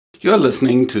You're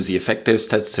listening to the Effective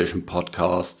Statistician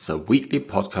Podcast, the weekly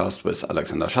podcast with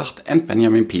Alexander Schacht and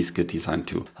Benjamin Pieske, designed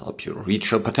to help you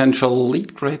reach your potential,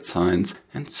 lead great science,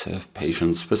 and serve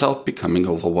patients without becoming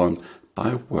overwhelmed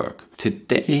by work.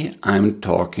 Today I'm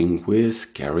talking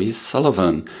with Gary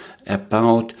Sullivan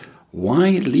about why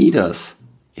leaders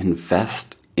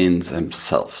invest in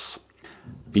themselves.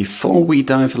 Before we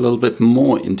dive a little bit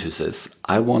more into this,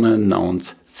 I want to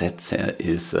announce that there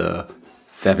is a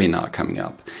webinar coming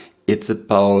up. It's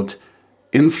about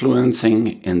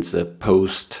influencing in the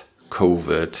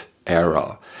post-COVID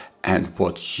era and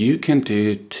what you can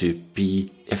do to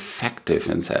be effective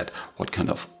in that, what kind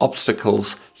of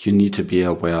obstacles you need to be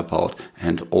aware about,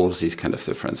 and all these kind of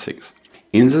different things.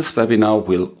 In this webinar,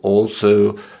 we'll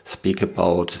also speak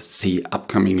about the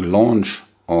upcoming launch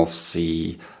of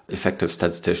the Effective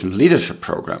Statistician Leadership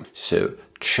Program. So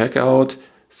check out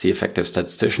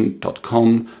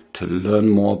theeffectivestatistician.com to learn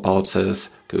more about this.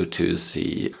 Go to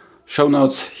the show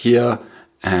notes here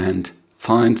and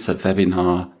find the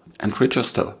webinar and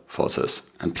register for this.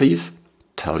 And please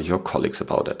tell your colleagues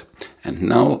about it. And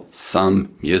now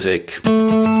some music.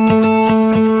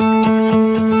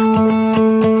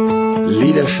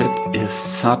 Leadership is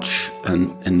such an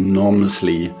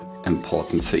enormously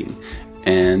important thing.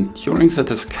 And during the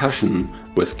discussion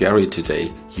with Gary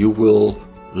today, you will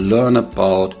learn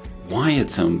about why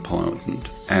it's so important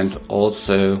and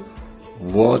also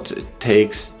what it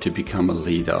takes to become a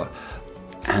leader.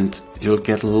 And you'll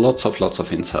get lots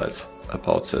of insights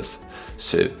about this.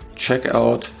 So check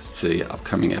out the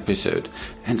upcoming episode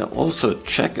and also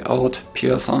check out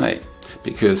PSI,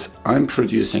 because I'm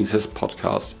producing this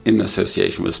podcast in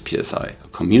association with PSI, a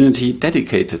community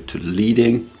dedicated to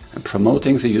leading and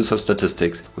promoting the use of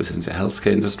statistics within the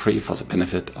healthcare industry for the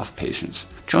benefit of patients.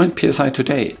 Join PSI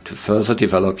today to further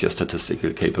develop your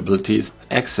statistical capabilities,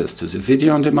 access to the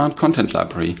video-on-demand content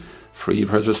library, free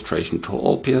registration to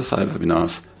all PSI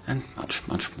webinars, and much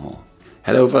more.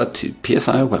 Head over to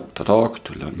psiweb.org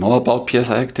to learn more about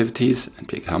PSI activities and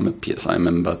become a PSI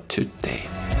member today.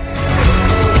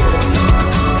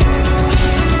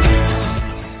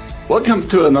 Welcome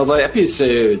to another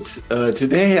episode.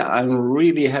 Today I'm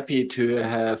really happy to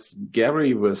have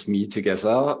Gary with me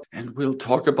together, and we'll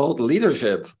talk about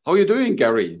leadership. How are you doing,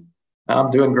 Gary?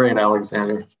 I'm doing great,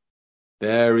 Alexander.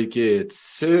 Very good.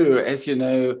 So, as you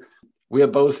know, we are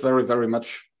both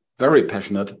very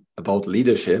passionate about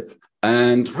leadership.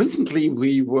 And recently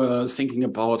we were thinking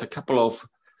about a couple of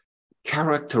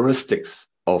characteristics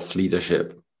of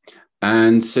leadership.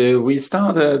 And so we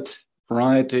started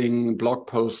writing blog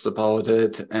posts about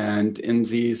it. And in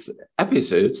these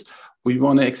episodes, we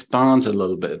want to expand a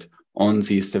little bit on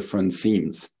these different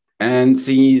themes. And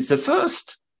the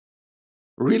first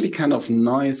really kind of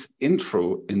nice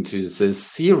intro into this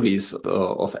series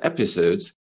of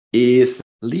episodes is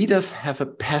leaders have a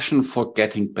passion for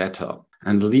getting better.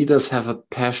 And leaders have a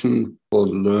passion for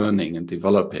learning and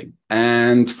developing.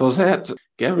 And for that,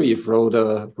 Gary wrote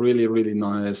a really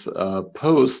nice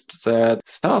post that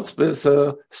starts with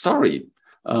a story.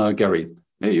 Gary,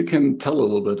 maybe you can tell a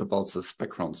little bit about this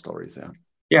background story there.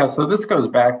 Yeah, so this goes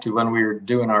back to when we were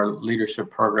doing our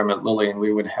leadership program at Lilly, and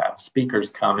we would have speakers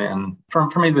come in from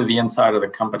either the inside of the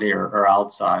company or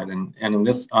outside. And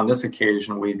on this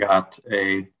occasion, we got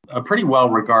a pretty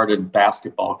well-regarded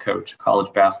basketball coach,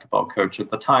 college basketball coach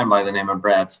at the time by the name of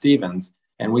Brad Stevens.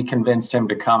 And we convinced him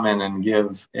to come in and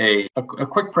give a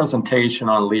quick presentation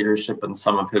on leadership and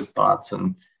some of his thoughts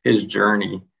and his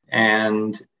journey.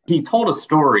 And he told a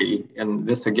story, and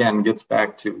this again gets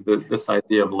back to this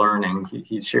idea of learning.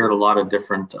 He shared a lot of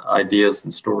different ideas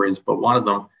and stories, but one of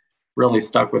them really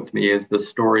stuck with me is the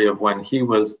story of when he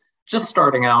was just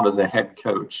starting out as a head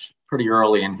coach pretty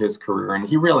early in his career, and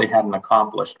he really hadn't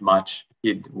accomplished much.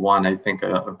 He'd won, I think,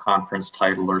 a conference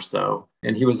title or so,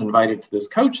 and he was invited to this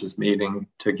coaches meeting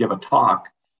to give a talk.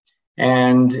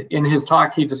 And in his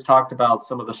talk, he just talked about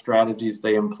some of the strategies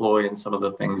they employ and some of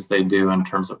the things they do in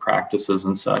terms of practices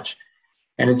and such.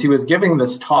 And as he was giving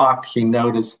this talk, he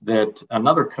noticed that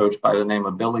another coach by the name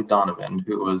of Billy Donovan,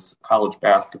 who was a college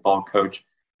basketball coach,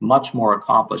 much more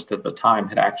accomplished at the time,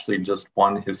 had actually just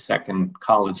won his second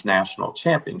college national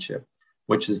championship,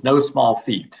 which is no small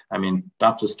feat. I mean,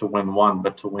 not just to win one,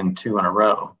 but to win two in a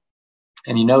row.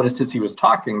 And he noticed as he was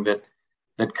talking that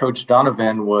Coach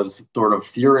Donovan was sort of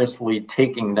furiously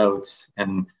taking notes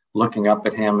and looking up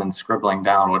at him and scribbling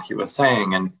down what he was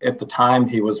saying. And at the time,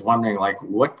 he was wondering, like,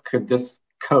 what could this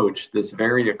coach, this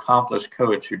very accomplished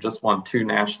coach who just won two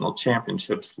national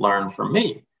championships, learn from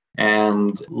me?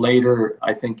 And later,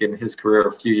 I think in his career,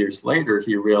 a few years later,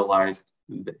 he realized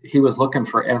that he was looking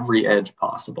for every edge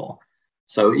possible.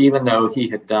 So even though he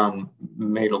had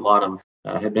made a lot of,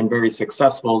 had been very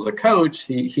successful as a coach,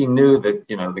 he knew that,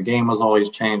 the game was always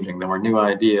changing. There were new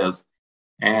ideas.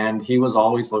 And he was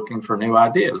always looking for new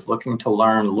ideas, looking to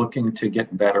learn, looking to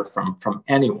get better from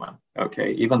anyone,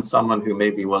 okay, even someone who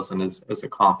maybe wasn't as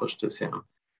accomplished as him.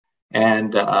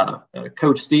 And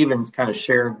Coach Stevens kind of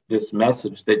shared this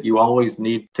message that you always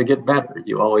need to get better.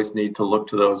 You always need to look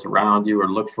to those around you or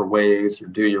look for ways or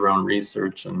do your own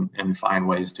research and find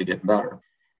ways to get better.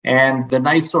 And the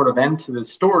nice sort of end to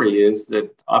this story is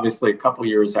that obviously a couple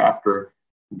years after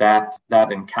that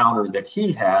encounter that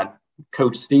he had,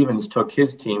 Coach Stevens took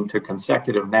his team to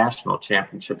consecutive national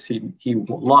championships. He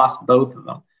lost both of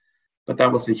them, but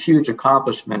that was a huge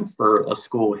accomplishment for a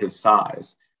school his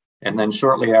size. And then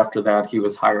shortly after that, he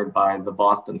was hired by the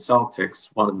Boston Celtics,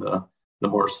 one of the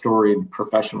more storied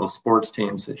professional sports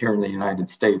teams here in the United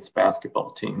States, basketball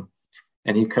team.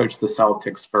 And he coached the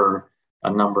Celtics for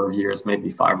a number of years, maybe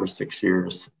 5 or 6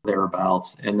 years,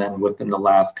 thereabouts. And then within the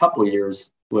last couple of years,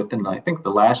 I think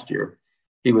the last year,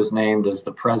 he was named as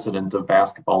the president of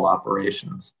basketball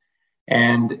operations.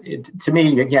 And to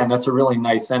me, again, that's a really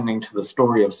nice ending to the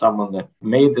story of someone that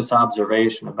made this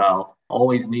observation about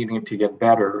always needing to get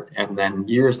better. And then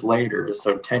years later,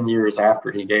 so 10 years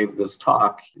after he gave this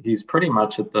talk, he's pretty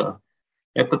much at the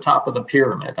top of the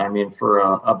pyramid. I mean, for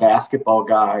a basketball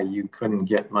guy, you couldn't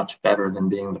get much better than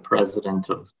being the president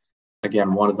of,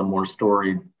 again, one of the more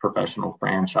storied professional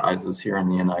franchises here in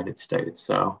the United States.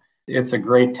 So it's a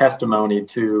great testimony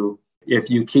to, if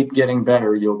you keep getting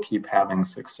better, you'll keep having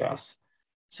success.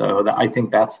 So I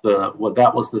think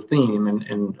that was the theme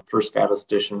in for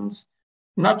statisticians,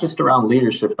 not just around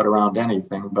leadership, but around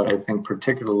anything. But I think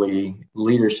particularly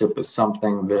leadership is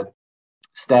something that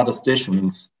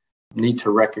statisticians need to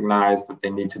recognize, that they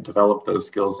need to develop those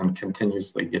skills and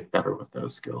continuously get better with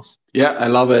those skills. Yeah, I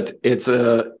love it.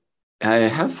 I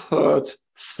have heard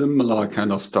similar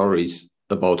kind of stories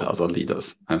about other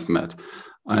leaders I've met.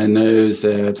 I know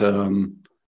that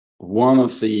one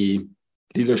of the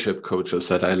leadership coaches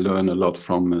that I learn a lot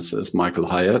from is Michael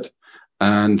Hyatt.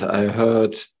 And I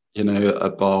heard,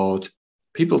 about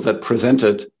people that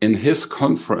presented in his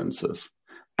conferences,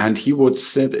 and he would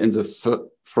sit in the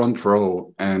front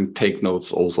row and take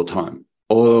notes all the time.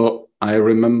 Or I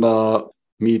remember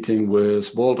meeting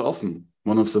with Walt Offen,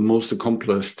 one of the most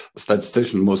accomplished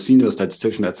statistician, most senior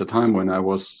statistician at the time when I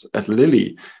was at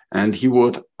Lilly. And he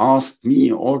would ask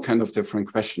me all kind of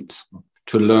different questions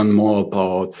to learn more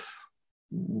about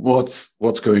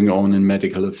what's going on in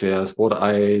medical affairs, what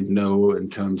I know in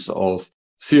terms of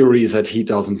theories that he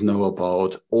doesn't know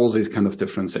about, all these kind of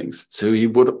different things. So he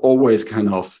would always kind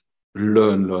of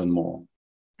learn more.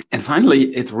 And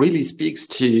finally, it really speaks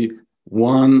to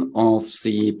one of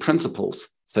the principles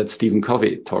that Stephen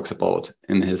Covey talks about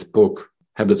in his book,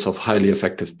 Habits of Highly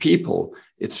Effective People.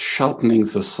 It's sharpening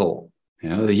the saw.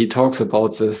 He talks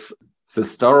about the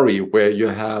story where you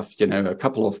have, a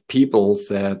couple of people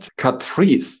that cut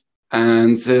trees,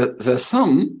 and there's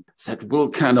some that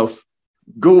will kind of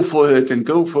go for it and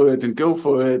go for it and go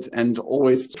for it and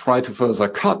always try to further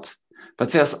cut.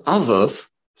 But there's others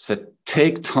that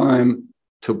take time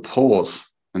to pause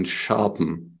and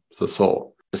sharpen the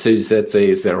saw so that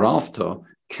they thereafter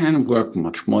can work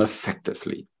much more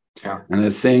effectively. Yeah. And I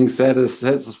think that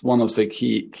is one of the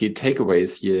key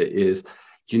takeaways here is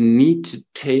you need to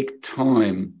take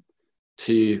time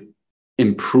to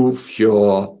improve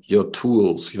your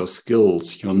tools, your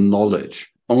skills, your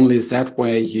knowledge. Only that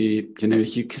way you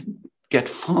can get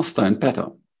faster and better.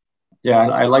 Yeah,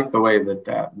 I like the way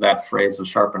that phrase of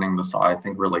sharpening the saw, I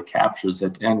think, really captures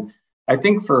it. And I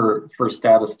think for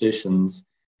statisticians,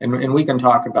 and we can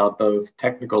talk about both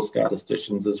technical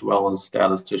statisticians as well as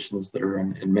statisticians that are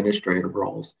in administrative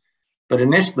roles. But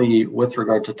initially, with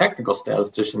regard to technical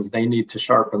statisticians, they need to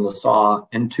sharpen the saw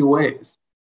in two ways.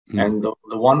 Mm-hmm. And the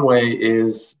one way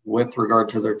is with regard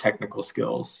to their technical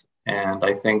skills. And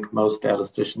I think most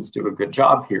statisticians do a good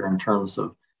job here in terms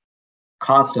of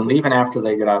constantly, even after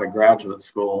they get out of graduate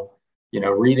school,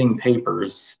 reading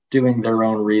papers, doing their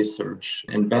own research,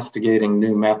 investigating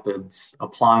new methods,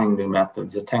 applying new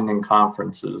methods, attending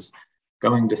conferences,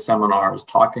 going to seminars,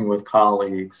 talking with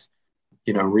colleagues,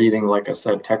 reading, like I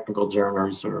said, technical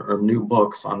journals or new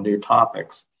books on new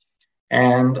topics.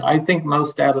 And I think most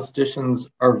statisticians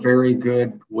are very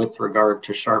good with regard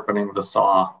to sharpening the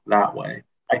saw that way.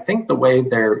 I think the way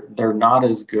they're not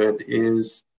as good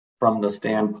is from the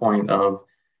standpoint of,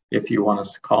 if you want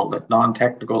us to call it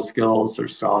non-technical skills or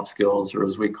soft skills, or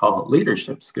as we call it,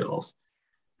 leadership skills.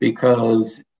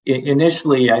 Because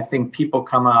initially, I think people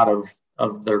come out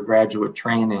of their graduate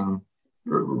training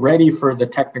ready for the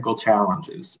technical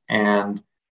challenges. And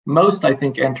Most, I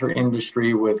think, enter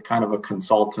industry with kind of a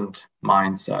consultant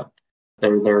mindset.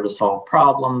 They're there to solve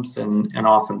problems, and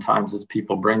oftentimes it's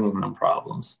people bringing them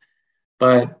problems.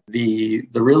 But the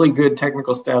really good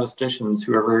technical statisticians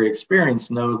who are very experienced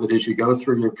know that as you go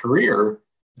through your career,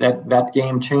 that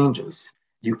game changes.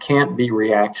 You can't be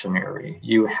reactionary.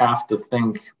 You have to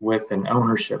think with an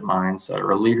ownership mindset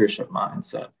or a leadership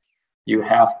mindset. You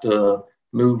have to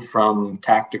move from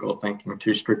tactical thinking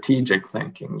to strategic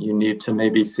thinking. You need to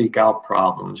maybe seek out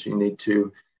problems. You need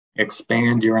to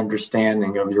expand your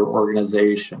understanding of your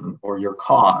organization or your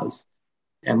cause.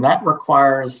 And that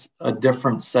requires a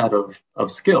different set of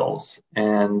skills.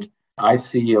 And I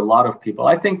see a lot of people,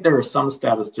 I think there are some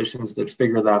statisticians that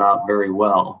figure that out very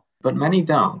well, but many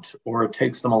don't, or it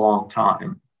takes them a long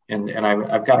time. And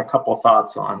I've got a couple of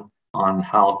thoughts on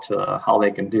how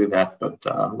they can do that, but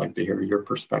I'd like to hear your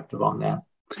perspective on that.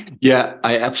 Yeah,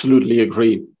 I absolutely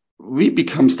agree. We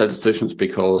become statisticians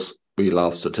because we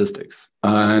love statistics.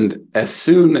 And as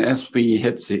soon as we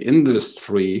hit the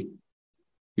industry,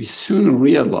 we soon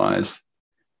realize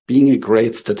being a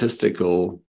great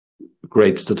statistical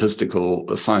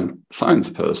science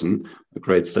person, a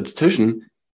great statistician,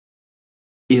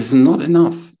 is not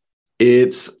enough.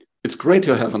 It's great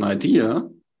to have an idea,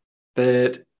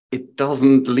 but it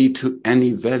doesn't lead to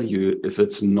any value if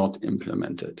it's not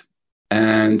implemented.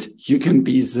 And you can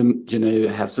be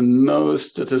have the most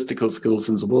statistical skills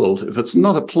in the world. If it's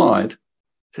not applied,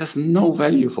 there's no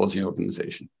value for the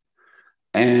organization.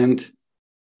 And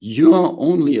you're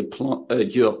only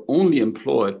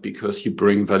employed because you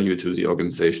bring value to the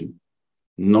organization,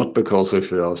 not because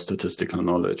of your statistical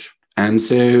knowledge. And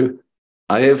so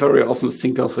I very often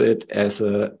think of it as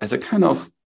a kind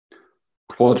of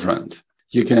quadrant.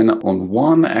 You can, on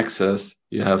one axis,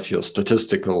 you have your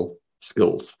statistical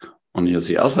skills. On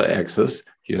the other axis,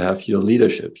 you have your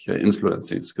leadership, your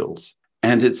influencing skills.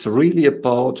 And it's really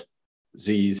about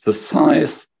the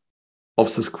size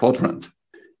of this quadrant.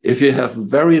 If you have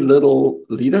very little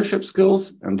leadership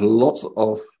skills and lots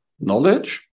of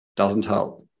knowledge, doesn't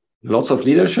help. Lots of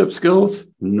leadership skills,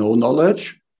 no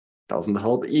knowledge, doesn't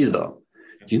help either.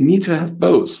 You need to have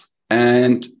both.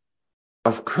 And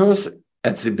of course,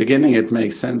 at the beginning, it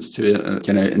makes sense to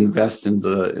invest in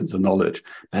the knowledge.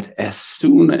 But as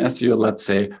soon as you're, let's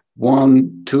say,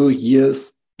 1-2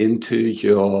 years into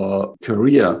your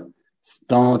career,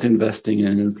 start investing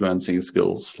in influencing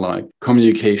skills like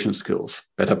communication skills,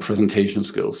 better presentation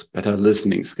skills, better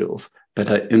listening skills,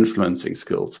 better influencing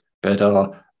skills, better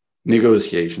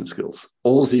negotiation skills.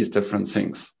 All these different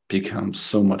things become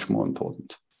so much more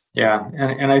important. Yeah,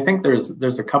 and I think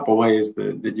there's a couple ways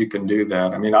that you can do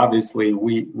that. I mean, obviously,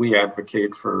 we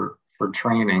advocate for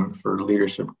training, for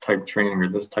leadership type training or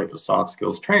this type of soft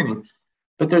skills training,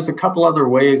 but there's a couple other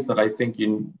ways that I think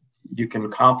you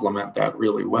can complement that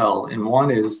really well. And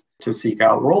one is to seek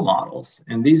out role models.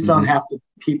 And these don't have to be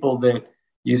people that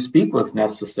you speak with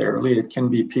necessarily. It can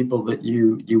be people that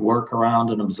you work around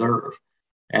and observe.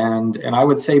 And I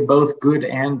would say both good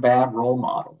and bad role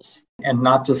models, and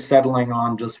not just settling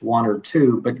on just one or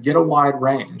two, but get a wide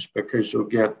range, because you'll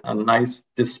get a nice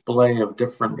display of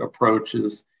different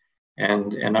approaches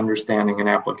and understanding and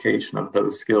application of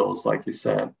those skills, like you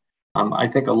said. I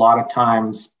think a lot of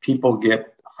times people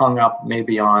get hung up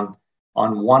maybe on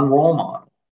one role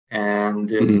model. And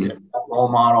if that role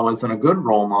model isn't a good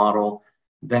role model,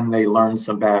 then they learn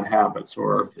some bad habits,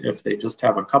 or if they just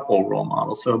have a couple role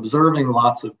models. So observing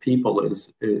lots of people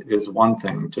is one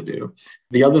thing to do.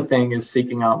 The other thing is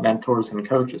seeking out mentors and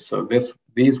coaches. So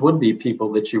these would be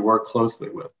people that you work closely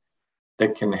with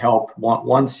that can help.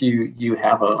 Once you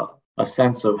have a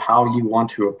sense of how you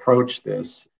want to approach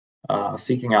this,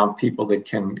 seeking out people that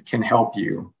can help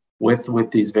you with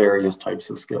these various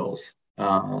types of skills.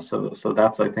 So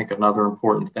that's, I think, another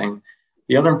important thing.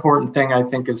 The other important thing, I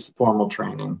think, is formal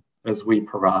training, as we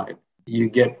provide. You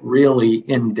get really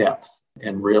in depth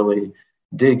and really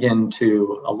dig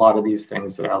into a lot of these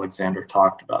things that Alexander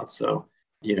talked about. So,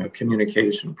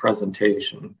 communication,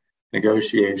 presentation,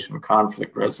 negotiation,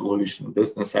 conflict resolution,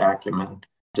 business acumen,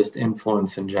 just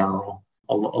influence in general.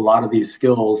 A lot of these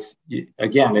skills,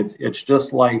 again, it's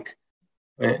just like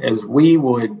as we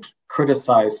would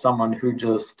criticize someone who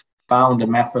just found a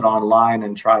method online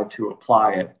and tried to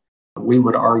apply it, we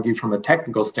would argue from a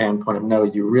technical standpoint of, no,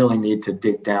 you really need to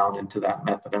dig down into that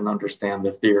method and understand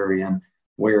the theory and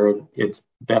where it's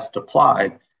best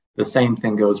applied. The same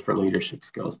thing goes for leadership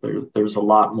skills. There's a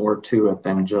lot more to it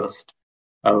than just,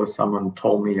 someone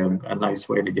told me a nice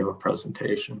way to give a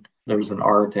presentation. There's an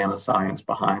art and a science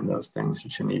behind those things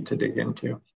that you need to dig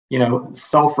into.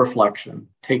 Self-reflection,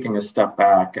 taking a step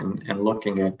back and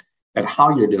looking at at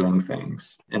how you're doing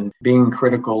things and being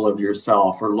critical of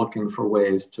yourself or looking for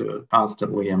ways to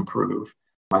constantly improve.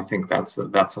 I think that's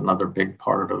another big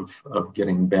part of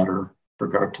getting better with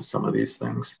regard to some of these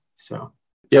things. So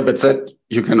yeah, but that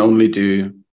you can only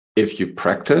do if you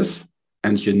practice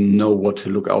and you know what to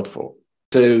look out for.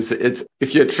 So it's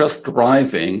if you're just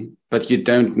driving, but you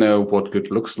don't know what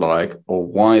good looks like or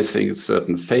why things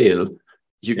certain fail,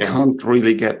 you can't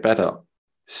really get better.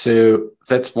 So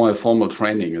that's why formal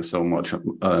training is so much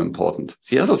important.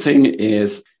 The other thing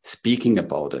is speaking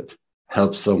about it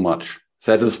helps so much.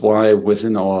 That is why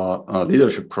within our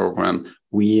leadership program,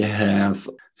 we have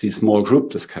these small group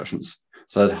discussions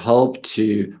that help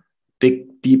to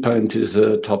dig deeper into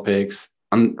the topics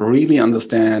and really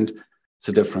understand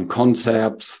the different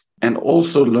concepts and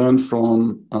also learn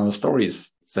from stories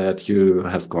that you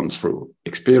have gone through,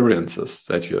 experiences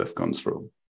that you have gone through.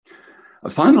 A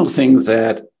final thing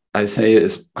that I say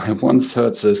is I once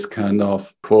heard this kind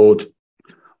of quote,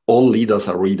 all leaders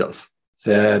are readers.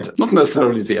 That not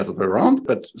necessarily the other way around,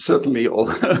 but certainly all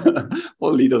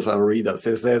leaders are readers.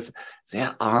 It says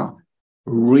there are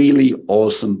really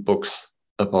awesome books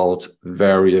about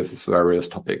various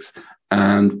topics.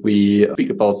 And we speak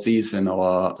about these in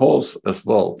our course as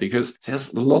well, because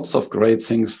there's lots of great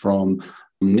things from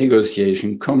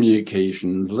negotiation,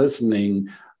 communication, listening,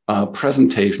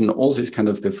 presentation, all these kind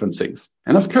of different things.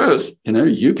 And of course,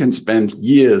 you can spend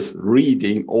years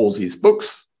reading all these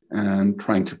books and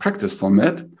trying to practice from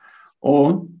it,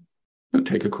 or you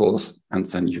take a course and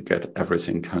then you get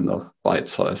everything kind of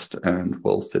bite-sized and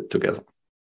will fit together.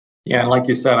 Yeah, and like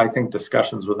you said, I think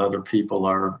discussions with other people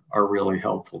are really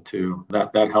helpful too.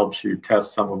 That helps you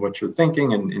test some of what you're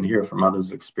thinking and hear from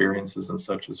others' experiences and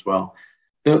such as well.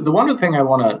 The one other thing I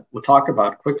want to talk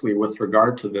about quickly with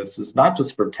regard to this is not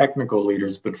just for technical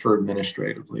leaders, but for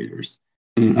administrative leaders.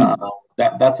 Mm-hmm.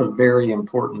 That's a very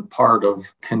important part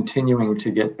of continuing to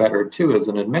get better too as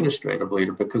an administrative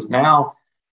leader, because now,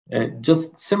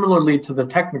 just similarly to the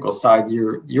technical side,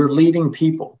 you're leading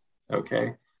people,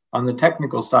 okay? On the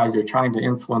technical side, you're trying to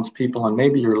influence people and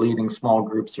maybe you're leading small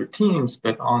groups or teams,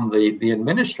 but on the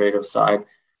administrative side,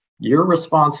 your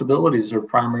responsibilities are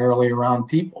primarily around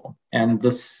people and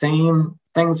the same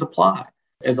things apply.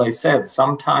 As I said,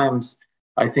 sometimes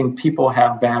I think people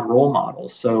have bad role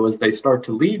models. So as they start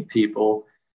to lead people,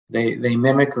 they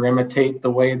mimic or imitate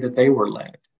the way that they were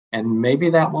led. And maybe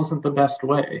that wasn't the best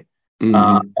way.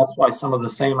 Mm-hmm. That's why some of the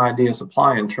same ideas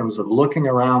apply in terms of looking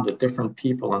around at different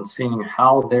people and seeing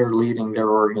how they're leading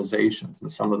their organizations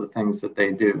and some of the things that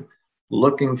they do,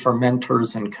 looking for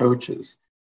mentors and coaches,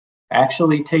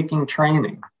 actually taking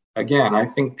training. Again, I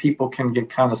think people can get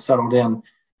kind of settled in.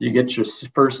 You get your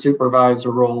first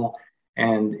supervisor role,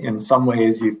 and in some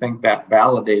ways you think that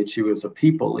validates you as a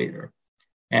people leader.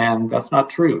 And that's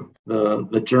not true.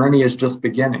 The journey is just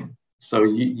beginning. So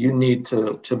you need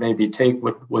to maybe take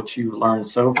what you've learned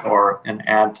so far and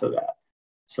add to that.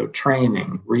 So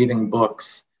training, reading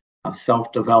books,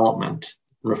 self-development,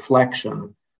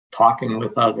 reflection, talking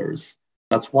with others.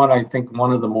 That's one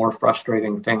of the more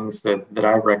frustrating things that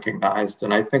I've recognized.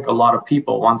 And I think a lot of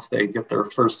people, once they get their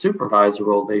first supervisor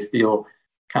role, they feel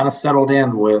kind of settled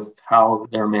in with how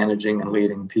they're managing and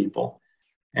leading people.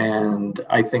 And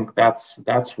I think that's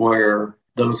where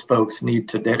those folks need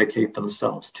to dedicate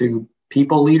themselves to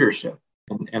people leadership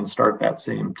and start that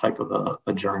same type of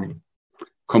a journey.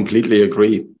 Completely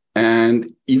agree.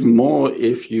 And even more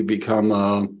if you become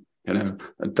a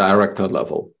director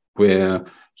level where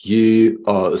you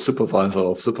are a supervisor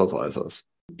of supervisors.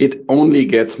 It only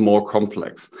gets more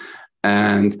complex.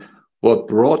 And what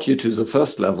brought you to the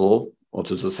first level or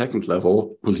to the second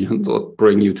level will not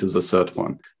bring you to the third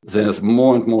one. There's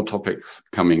more and more topics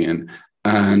coming in.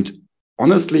 And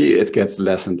honestly, it gets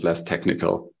less and less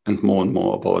technical and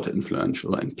more about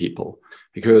influential and people.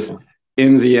 Because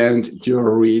in the end,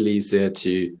 you're really there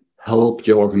to help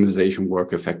your organization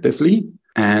work effectively.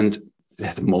 And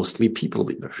that's mostly people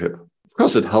leadership. Of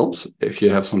course, it helps if you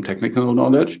have some technical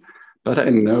knowledge, but I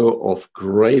know of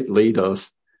great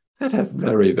leaders that have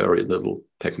very, very little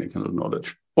technical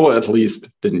knowledge, or at least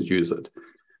didn't use it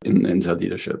in their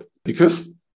leadership. Because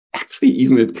actually,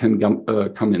 even it can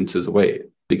come into the way,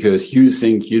 because you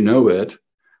think you know it,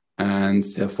 and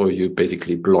therefore you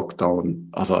basically block down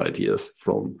other ideas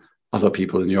from other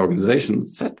people in the organization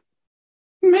that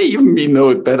may even know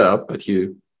it better, but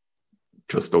you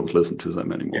just don't listen to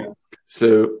them anymore. Yeah.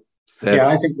 So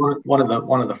I think one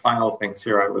of the final things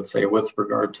here I would say with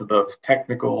regard to both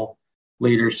technical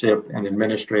leadership and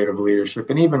administrative leadership,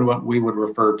 and even what we would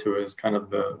refer to as kind of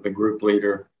the group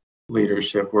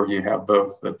leadership, where you have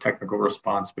both the technical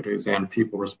responsibilities and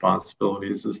people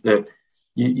responsibilities, is that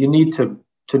you need to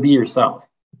to be yourself.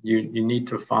 You need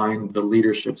to find the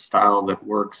leadership style that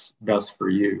works best for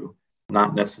you,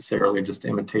 not necessarily just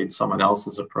imitate someone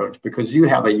else's approach, because you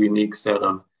have a unique set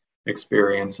of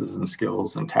experiences and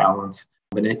skills and talents.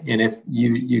 And if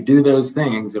you do those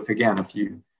things, if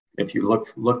you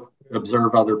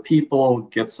observe other people,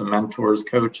 get some mentors,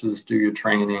 coaches, do your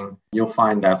training, you'll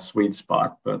find that sweet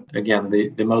spot. But again,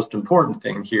 the most important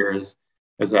thing here is,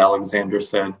 as Alexander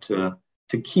said, to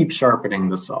keep sharpening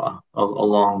the saw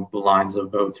along the lines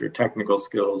of both your technical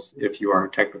skills, if you are a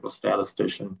technical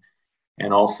statistician,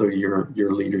 and also your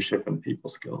leadership and people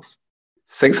skills.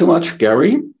 Thanks so much,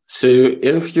 Gary. So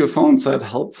if you found that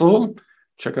helpful,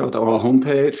 check out our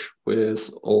homepage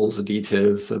with all the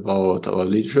details about our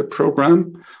leadership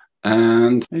program,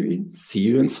 and maybe see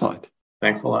you inside.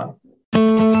 Thanks a lot.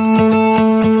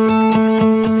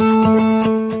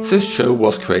 This show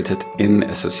was created in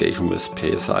association with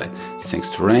PSI. Thanks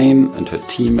to Rain and her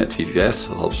team at VVS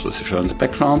who helps with the show in the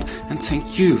background, and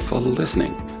thank you for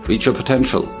listening. Reach your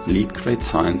potential, lead great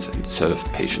science, and serve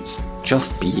patients.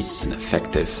 Just be an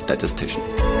effective statistician.